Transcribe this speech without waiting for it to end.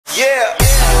Yeah.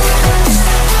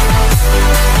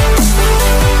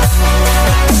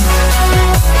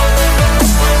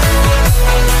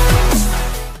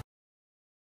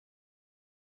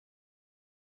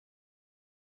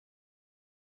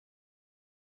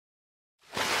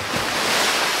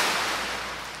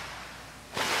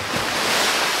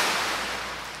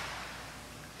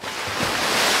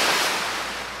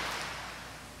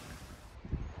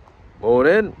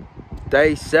 Morning,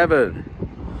 day 7.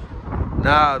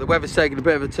 Now the weather's taking a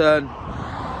bit of a turn.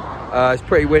 It's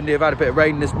pretty windy. I've had a bit of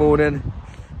rain this morning.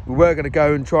 We were going to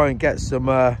go and try and get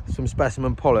some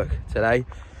specimen pollock today,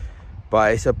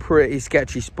 but it's a pretty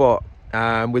sketchy spot,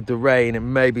 and with the rain it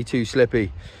may be too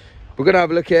slippy. We're going to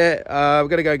have a look at it. We're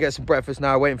going to go and get some breakfast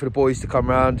now, waiting for the boys to come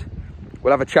round.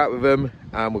 We'll have a chat with them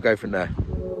and we'll go from there.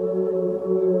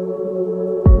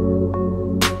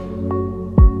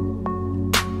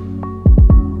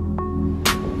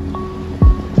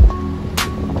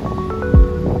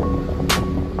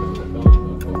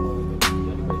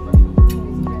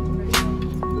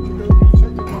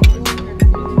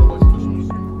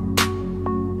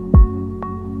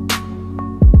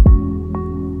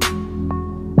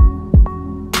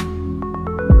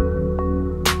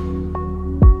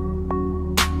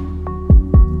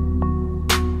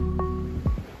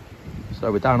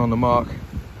 So we're down on the mark,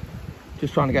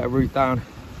 just trying to get a route down.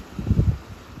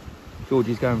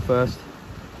 Georgie's going first.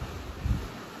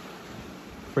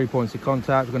 3 points of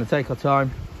contact. We're going to take our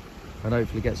time and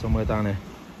hopefully get somewhere down here.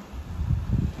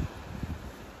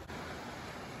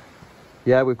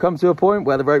 Yeah, we've come to a point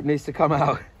where the rope needs to come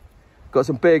out. Got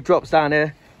some big drops down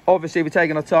here. Obviously we're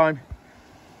taking our time,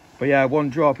 but yeah,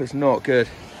 one drop is not good.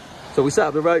 So we set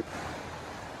up the rope.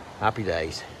 Happy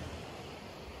days.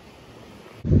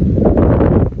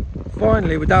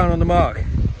 Finally, we're down on the mark.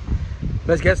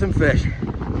 Let's get some fish.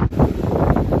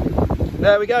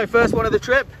 There we go, first one of the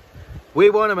trip. We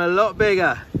want them a lot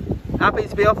bigger. Happy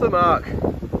to be off the mark.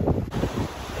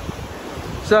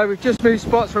 So we've just moved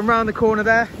spots from round the corner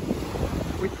there.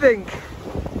 We think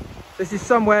this is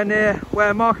somewhere near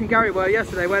where Mark and Gary were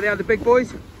yesterday, where they had the big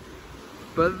boys.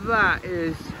 But that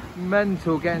is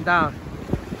mental getting down.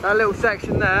 That little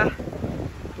section there,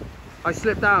 I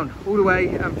slipped down all the way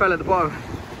and fell at the bottom.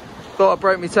 Thought I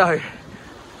broke my toe,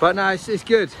 but no, it's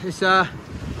good. It's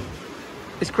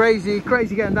crazy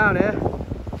getting down here,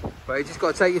 but you just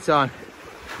got to take your time.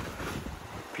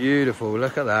 Beautiful,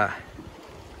 look at that.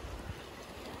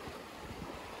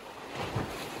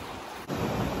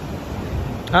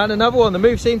 And another one. The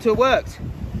move seemed to have worked.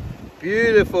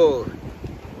 Beautiful.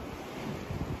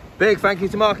 Big thank you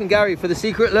to Mark and Gary for the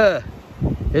secret lure.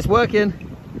 It's working.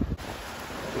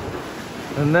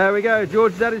 And there we go,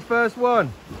 George has had his first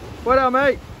one. Well done,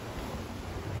 mate.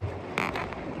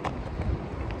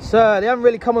 So they haven't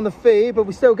really come on the feed, but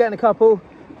we're still getting a couple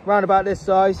around about this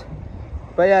size.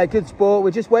 But yeah, good sport.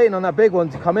 We're just waiting on that big one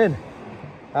to come in.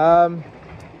 I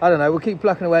don't know, we'll keep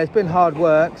plucking away. It's been hard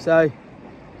work, so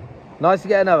nice to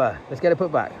get another. Let's get it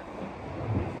put back.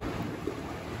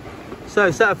 So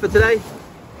set up for today.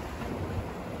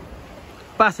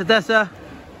 Bassadessa.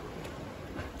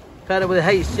 Paired up with a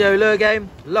HCO lure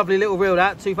game. Lovely little reel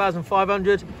that,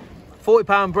 2,500.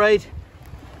 40-pound braid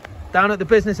down at the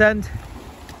business end.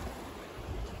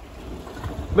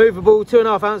 Movable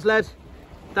 2.5 ounce lead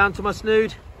down to my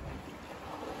snood.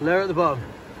 Lure at the bottom.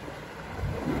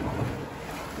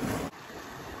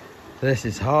 This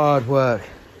is hard work,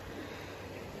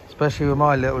 especially with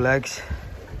my little legs.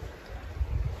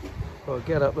 Got to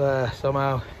get up there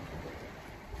somehow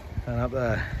and up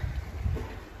there.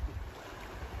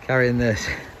 Carrying this.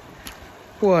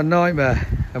 What a nightmare.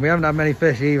 And we haven't had many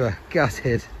fish either.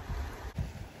 Gutted.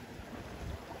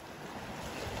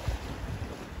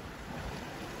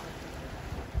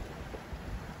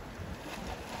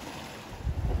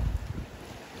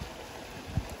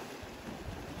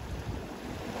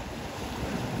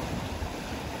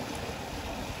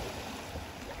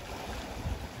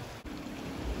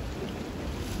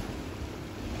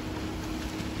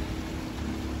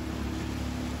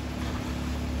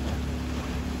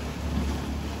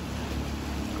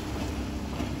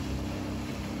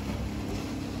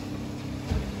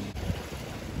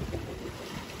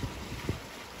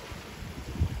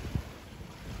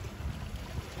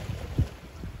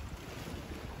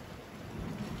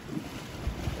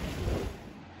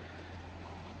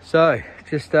 So,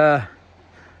 just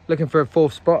looking for a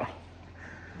fourth spot.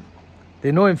 The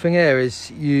annoying thing here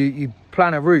is you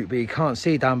plan a route, but you can't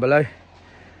see down below.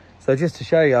 So just to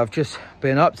show you, I've just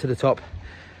been up to the top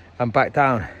and back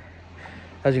down.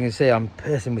 As you can see, I'm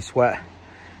pissing with sweat.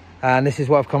 And this is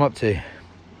what I've come up to.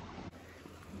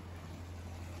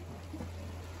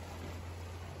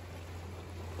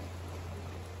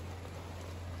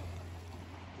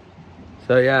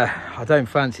 So yeah, I don't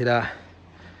fancy that.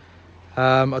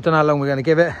 I don't know how long we're going to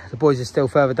give it. The boys are still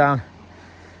further down.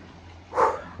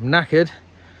 I'm knackered,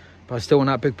 but I still want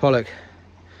that big pollock.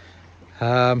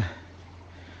 Don't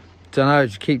know,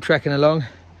 just keep trekking along,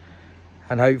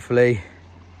 and hopefully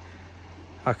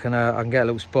I can get a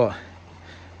little spot.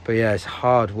 But yeah, it's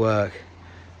hard work.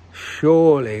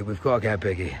 Surely we've got to get a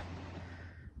biggie.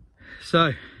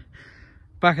 So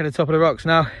back at the top of the rocks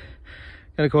now.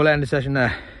 Gonna call it end of session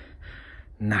there.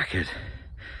 Knackered.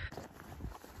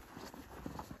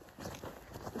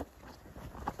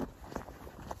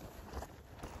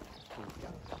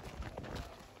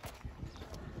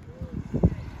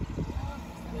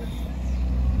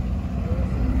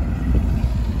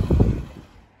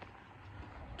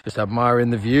 Just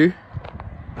admiring the view.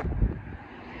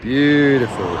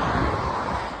 Beautiful.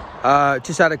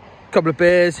 Just had a couple of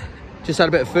beers, just had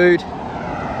a bit of food.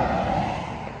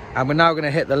 And we're now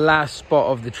gonna hit the last spot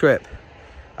of the trip.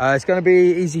 It's gonna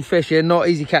be easy fishing, not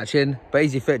easy catching, but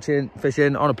easy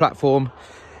fishing on a platform.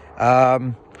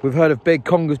 We've heard of big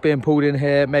congers being pulled in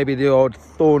here, maybe the odd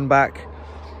thornback.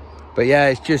 But yeah,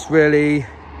 it's just really,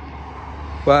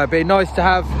 well, it'd be nice to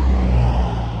have,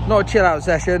 not a chill out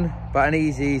session, but an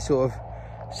easy sort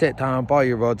of sit down, buy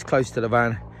your rods close to the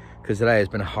van, because today has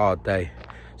been a hard day.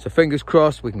 So fingers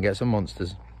crossed we can get some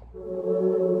monsters.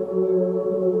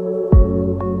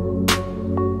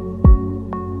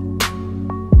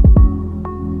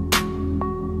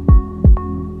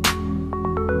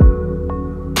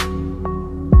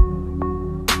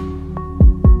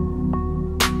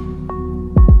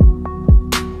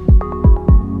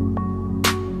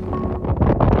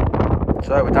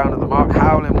 So we're down at the mark,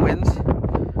 howling winds.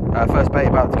 First bait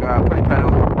about to go out, putting pedal.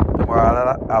 Don't worry,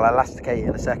 I'll elasticate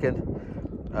in a second.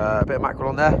 A bit of mackerel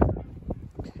on there.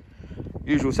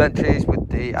 Usual sentries with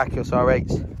the Aquios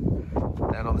R8s.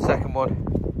 Then on the second one,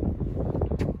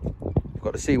 we've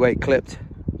got the sea weight clipped.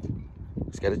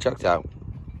 Let's get it chucked out.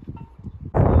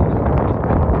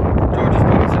 George has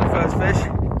put into the first fish.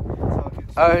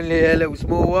 Only a little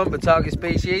small one, but target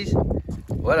species.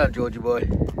 Well done, Georgie boy.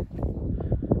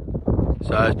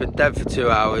 So it's been dead for 2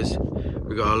 hours.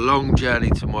 We've got a long journey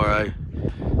tomorrow.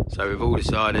 So we've all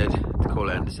decided to call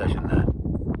it end of session there.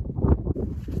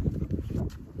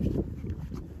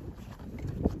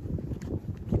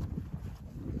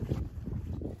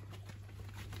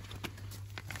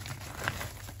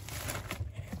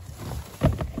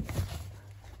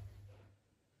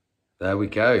 There we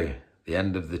go, the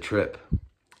end of the trip.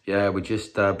 Yeah, we're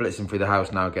just blitzing through the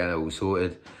house now, getting it all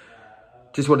sorted.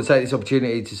 Just want to take this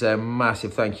opportunity to say a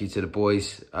massive thank you to the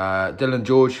boys. Dylan and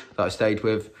George that I stayed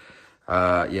with.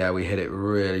 Yeah, we hit it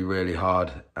really, really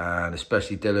hard. And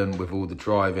especially Dylan with all the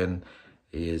driving.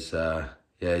 He is, yeah,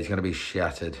 he's going to be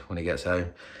shattered when he gets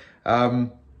home.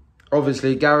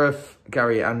 Obviously, Gareth,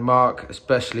 Gary and Mark,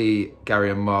 especially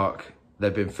Gary and Mark,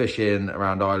 they've been fishing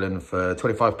around Ireland for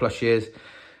 25 plus years.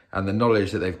 And the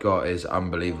knowledge that they've got is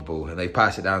unbelievable. And they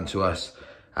pass it down to us.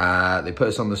 They put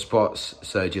us on the spots,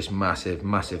 so just massive,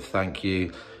 massive thank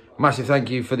you. Massive thank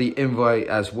you for the invite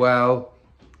as well.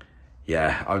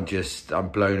 Yeah, I'm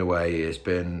blown away. It's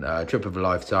been a trip of a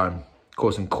lifetime.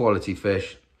 Caught some quality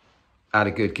fish, had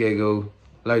a good giggle,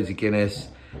 loads of Guinness.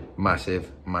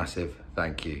 Massive, massive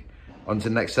thank you. On to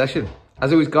the next session.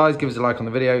 As always, guys, give us a like on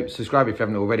the video, subscribe if you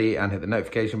haven't already, and hit the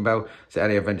notification bell so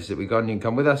any adventures that we've got, you can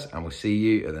come with us, and we'll see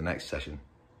you at the next session.